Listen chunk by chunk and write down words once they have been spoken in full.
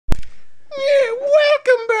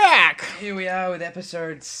here we are with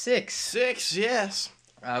episode 6. 6, yes.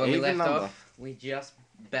 When we Even left number. off, we just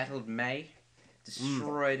battled May,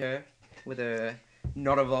 destroyed her with a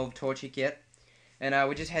not evolved Torchic yet, and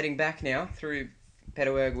we're just heading back now through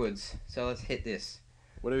Petalburg Woods. So let's hit this.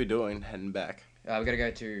 What are we doing heading back? We're gonna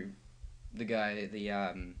go to the guy,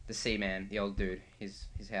 the Seaman, the old dude, his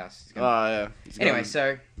house. He's Oh, gonna... yeah. He's got Anyway, a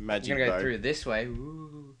so magic we're gonna go bow. through this way.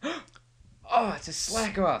 Ooh. Oh, it's a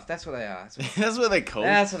slack off. That's what they are. That's what they call it.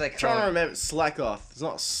 That's what they I'm trying call to it. remember. Slack off. It's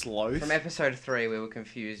not sloth. From episode 3, we were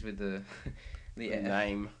confused with the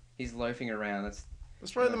name. He's loafing around.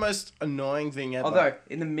 That's probably the most annoying thing ever. Although,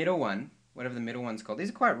 in the middle one, whatever the middle one's called, these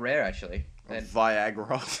are quite rare actually.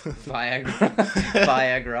 Viagra. Viagra.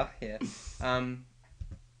 Viagra, yeah.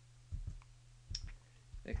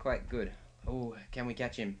 They're quite good. Oh, can we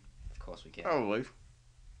catch him? Of course we can. Probably.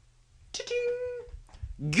 Cha-ching!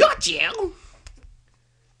 Gotcha!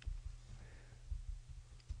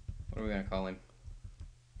 What are we going to call him?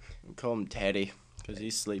 We call him Teddy, because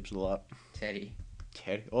he sleeps a lot. Teddy.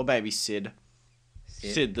 Teddy. Or maybe Sid.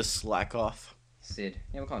 Sid the slack off. Sid.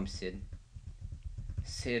 Yeah, we'll call him Sid.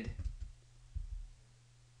 Sid.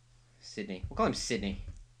 Sydney. We'll call him Sydney.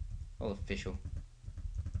 All official.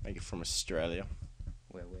 Make it from Australia.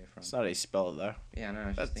 Where we're from. It's not how you spell it, though. Yeah, I know. I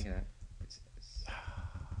was just thinking that. It's...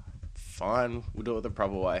 Fine. We'll do it the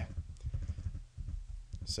proper way.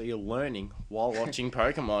 So you're learning while watching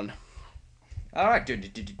Pokemon. Alright,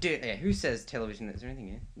 yeah, who says television? Is there anything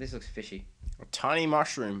here? This looks fishy. A tiny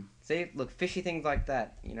mushroom. See, look, fishy things like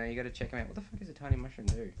that. You know, you gotta check them out. What the fuck does a tiny mushroom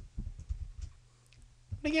do?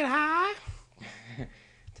 Wanna get high?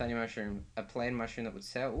 Tiny mushroom, a plain mushroom that would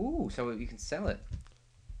sell. Ooh, so you can sell it.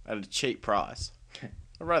 At a cheap price. I'd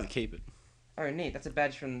rather keep it. Oh, neat. That's a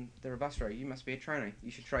badge from the Robustro. You must be a trainer.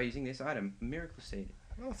 You should try using this item, Miracle Seed.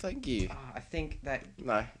 Oh, thank you. I think that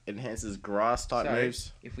No, it enhances grass type So-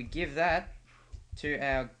 moves. if we give that to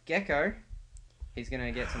our gecko, he's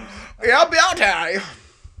gonna get some... Yeah, I'll be out here.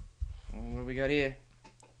 What have we got here?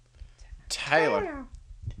 Taylor.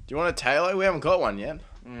 Do you want a Taylor? We haven't got one yet.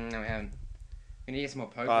 No, we haven't. We need to get some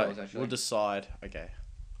more Alright, Pokeballs, actually. we'll decide. Okay.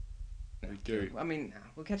 We do. I mean,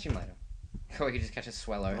 we'll catch him later. Or we could just catch a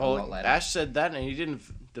Swallow a Oh, lot later. Ash said that and he didn't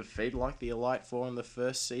defeat like the Elite Four in the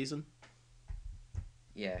first season.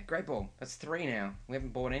 Yeah, great ball. That's 3 now. We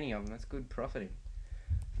haven't bought any of them. That's good profiting.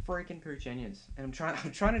 Freaking Poochenyas. And I'm trying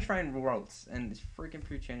to train Ralts, and this freaking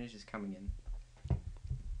Poochenyas just coming in.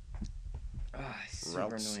 Ah, super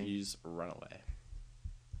Ralts annoying. use Runaway.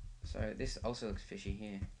 So this also looks fishy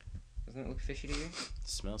here. Doesn't it look fishy to you?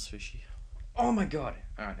 Smells fishy. Oh my god!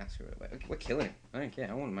 Alright, now screw it. We're killing him. I don't care.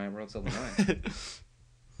 I want my Ralts level 9. What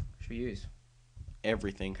should we use?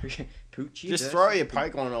 Everything. Poochie. Just throw your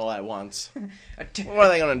Pokemon all at once. What What are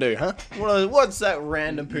they gonna do, huh? What's that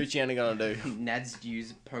random Poochiana gonna do? NaDs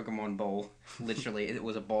use Pokemon ball. Literally, it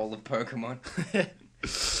was a ball of Pokemon.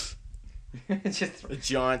 Just A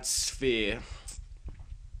giant sphere.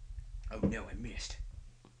 Oh no, I missed.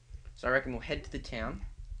 So I reckon we'll head to the town,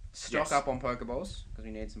 stock Yes. up on Pokeballs, because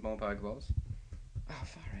we need some more Pokeballs. Oh,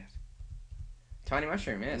 far out. Tiny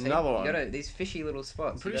Mushroom, yeah. See, Another you one. Gotta, these fishy little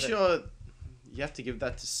spots. I'm pretty sure you have to give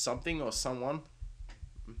that to something or someone.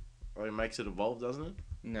 Or it makes it evolve, doesn't it?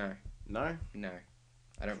 No, No? no.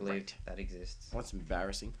 I don't believe Right. that exists. That's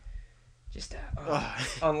embarrassing. Just Ugh.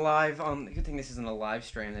 on live, good thing this isn't a live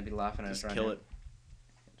stream, they'd be laughing at us Just right kill now. it.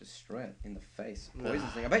 Destroy it in the face. Poison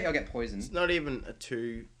thing. I bet you'll get poisoned. It's not even a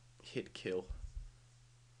 2-hit kill.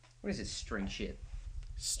 What is this string shit?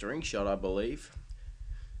 String shot, I believe.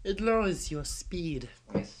 It lowers your speed.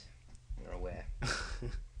 Yes, you're aware.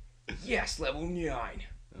 Yes, level 9.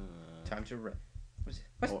 Time to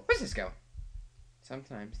where's this going?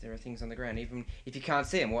 Sometimes there are things on the ground, even if you can't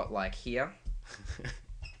see them. What, like here?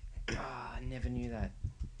 Ah, I never knew that.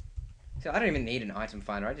 So I don't even need an item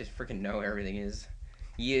finder. I just freaking know where everything is.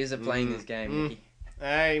 Years of playing this game, Mickey.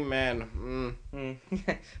 Hey, man.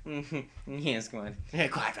 Yes, come on. Yeah,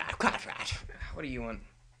 quite right. What do you want?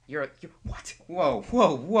 You're what?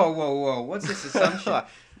 Whoa! What's this assumption?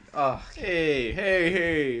 Oh,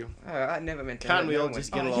 Hey. I never meant to. Can't we all one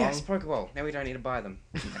just went, get oh, yes, along? Pokeball. Now we don't need to buy them.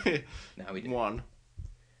 No, we do. One.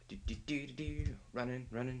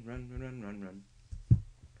 Run.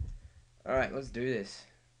 Alright, let's do this.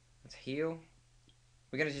 Let's heal.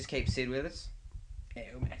 We're gonna just keep Sid with us? Yeah,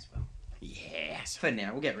 we may as well. Yes. For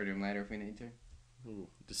now, we'll get rid of him later if we need to. Ooh,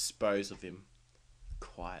 dispose of him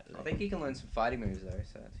quietly. I think he can learn some fighting moves though,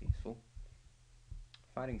 so that's useful.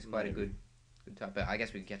 Fighting's quite a good type, but I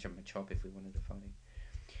guess we could catch him a chop if we wanted to fight him.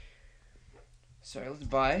 So let's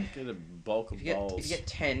buy. Get a bulk of balls. If you get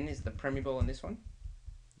 10, is the Premier Ball in this one?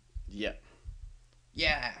 Yeah.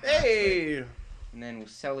 Yeah. Hey! And then we'll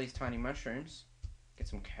sell these tiny mushrooms. Get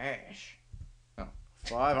some cash. Oh.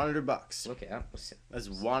 $500. Look out. That's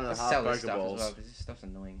 1.5 sell this stuff as Pokeballs. well, because this stuff's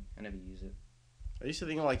annoying. I never use it. I used to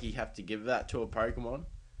think like you have to give that to a Pokemon.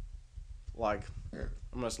 Like,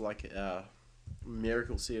 almost like a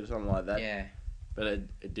Miracle Seed or something like that. Yeah. But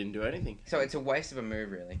it didn't do anything. So it's a waste of a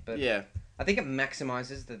move, really. But yeah. I think it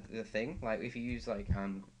maximizes the thing. Like, if you use, like,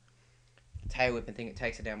 Tail Whip and thing, it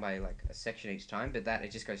takes it down by, like, a section each time. But that,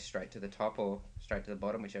 it just goes straight to the top or straight to the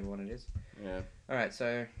bottom, whichever one it is. Yeah. Alright,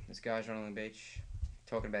 so this guy's running on the beach,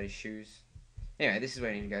 talking about his shoes. Anyway, this is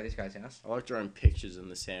where I need to go, this guy's house. I like drawing pictures in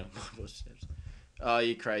the sand of my footsteps. Oh,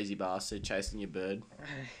 you crazy bastard, chasing your bird.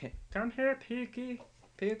 Come here, Piggy.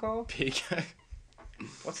 Pickle. Pico.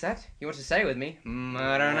 What's that? You want to say with me?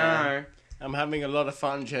 I don't know. I'm having a lot of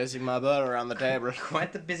fun chasing my bird around the table.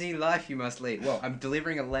 Quite the busy life you must lead. Well, I'm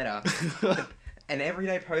delivering a letter. An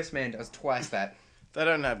everyday postman does twice that. They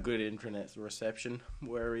don't have good internet reception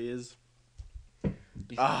where he is.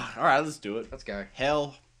 Alright, let's do it. Let's go.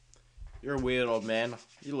 Hell, you're a weird old man.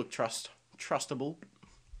 You look trustable.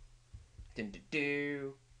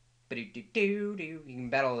 Do. You can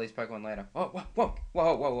battle all these Pokemon later. Oh,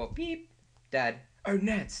 whoa. Beep. Dad. Oh,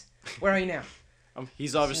 NaDs. Where are you now?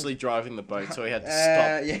 He's obviously driving the boat, so he had to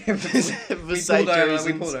stop. Yeah, for safety reasons.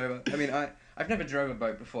 We pulled over. I mean, I've never drove a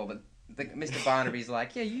boat before, but Mr. Barnaby's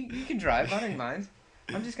like, yeah, you can drive. I don't mind.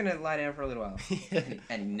 I'm just going to lie down for a little while. Yeah.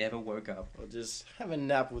 And he never woke up. I'll just have a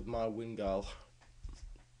nap with my Wingull.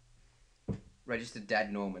 Registered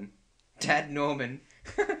Dad Norman. Dad Norman.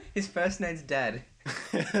 His first name's Dad.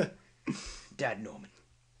 Dad Norman.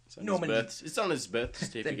 It's on his birth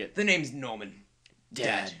certificate. The name's Norman.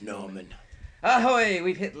 Dad Norman. Ahoy!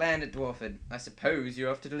 We've hit land at Dwarford. I suppose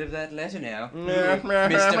you're off to deliver that letter now.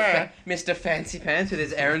 Mr. Fancy Pants with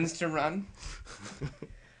his errands to run.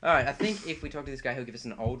 Alright, I think if we talk to this guy, he'll give us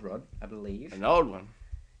an old rod, I believe. An old one?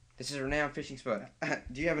 This is a renowned fishing spot.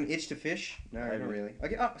 Do you have an itch to fish? No, not really.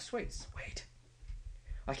 Okay, oh, sweet.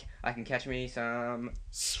 I can catch me some...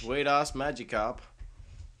 Sweet-ass Magikarp.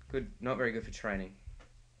 Good, not very good for training.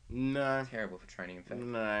 No. Terrible for training, in fact.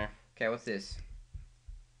 No. Okay, what's this?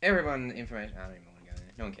 Everyone, information... I don't even want to go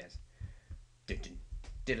there. No one cares.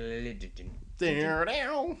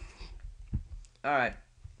 Alright.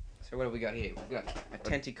 So what have we got here? We've got a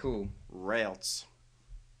tentacool. Routes.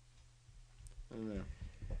 I don't know.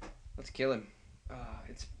 Let's kill him.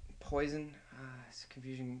 It's poison. It's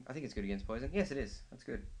confusing. I think it's good against poison. Yes, it is. That's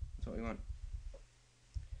good. That's what we want.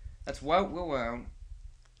 That's what we'll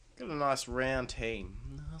Got a nice round team.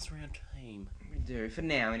 we do. For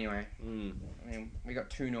now, anyway. Mm. I mean, we got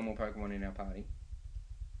 2 normal Pokemon in our party.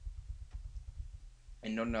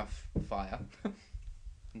 And not enough fire.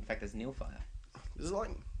 In fact, there's nil fire. There's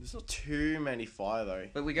not too many fire though.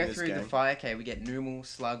 But we go through the fire cave. We get Numel,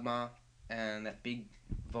 Slugma, and that big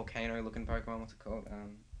volcano-looking Pokemon. What's it called?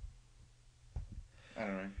 I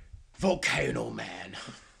don't know. Volcano Man.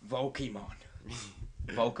 Volkemon.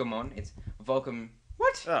 Volcamon. It's Volcam.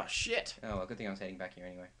 What? Oh shit. Oh well, good thing I was heading back here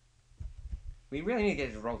anyway. We really need to get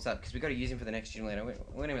his rolls up because we got to use him for the next gym later. We're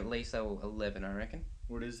going to at least level 11, I reckon.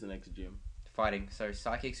 What is the next gym? Fighting. So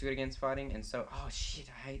Psychic's good against fighting, and so shit,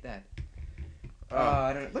 I hate that.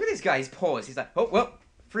 I don't know. Look at this guy. He's paused. He's like, oh well,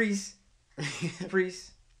 freeze,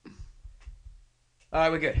 freeze. All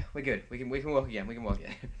right, we're good. We're good. We can walk again. We can walk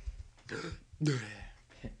again.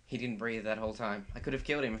 He didn't breathe that whole time. I could have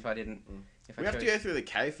killed him if I didn't. We have to go through the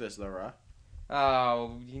cave first, though, right?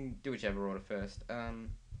 Oh, you can do whichever order first.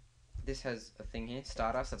 This has a thing here,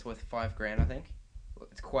 Stardust. That's worth $5,000, I think.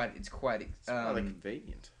 It's quite rather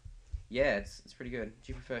convenient. Yeah, it's pretty good.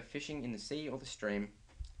 Do you prefer fishing in the sea or the stream?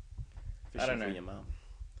 Fishing I don't know. for your mum.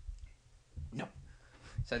 No.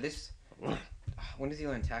 So this, when does he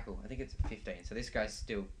learn tackle? I think it's 15. So this guy's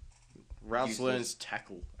still. Ralph learns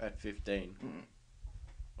tackle at 15.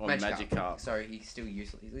 On Magikarp. Sorry, he's still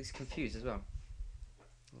useless. He's confused as well.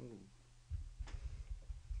 Ooh.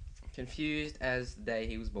 Confused as the day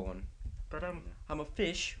he was born. But I'm a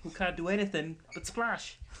fish who can't do anything but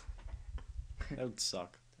splash. That would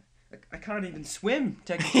suck. I can't even swim,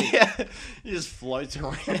 technically. Yeah, he just floats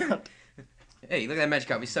around. Hey, look at that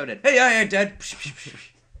Magikarp. He's so dead. Hey, I ain't dead.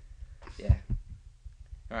 Yeah.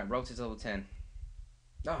 Alright, roll to level 10.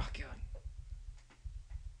 Oh, God.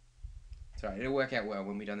 It's alright. It'll work out well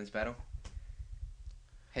when we've done this battle.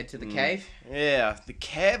 Head to the cave. Yeah, the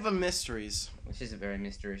Cave of Mysteries. Which is a very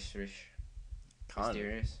mysterious.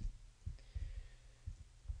 Mysterious.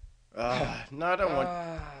 No, I don't want...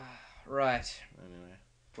 Right. Anyway.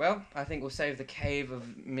 Well, I think we'll save the Cave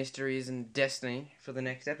of Mysteries and Destiny for the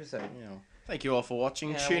next episode. Yeah. Thank you all for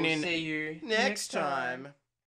watching. Tune in see you next time.